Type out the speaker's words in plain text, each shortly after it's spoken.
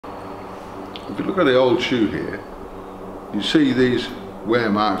If you look at the old shoe here, you see these wear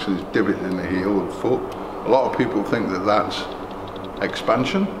marks and this divot in the heel of the foot. A lot of people think that that's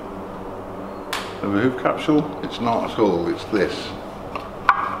expansion of a hoof capsule. It's not at all, it's this.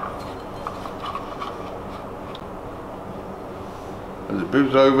 As it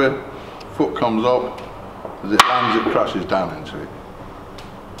moves over, foot comes up, as it lands it crashes down into it.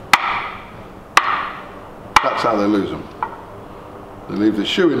 That's how they lose them. They leave the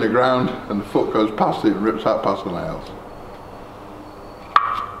shoe in the ground and the foot goes past it and rips out past the nails.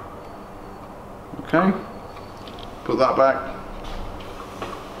 Okay, put that back.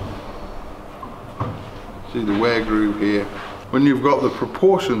 See the wear groove here. When you've got the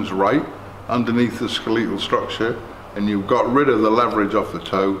proportions right underneath the skeletal structure and you've got rid of the leverage off the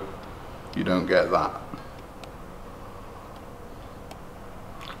toe, you don't get that.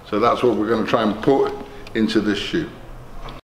 So that's what we're going to try and put into this shoe.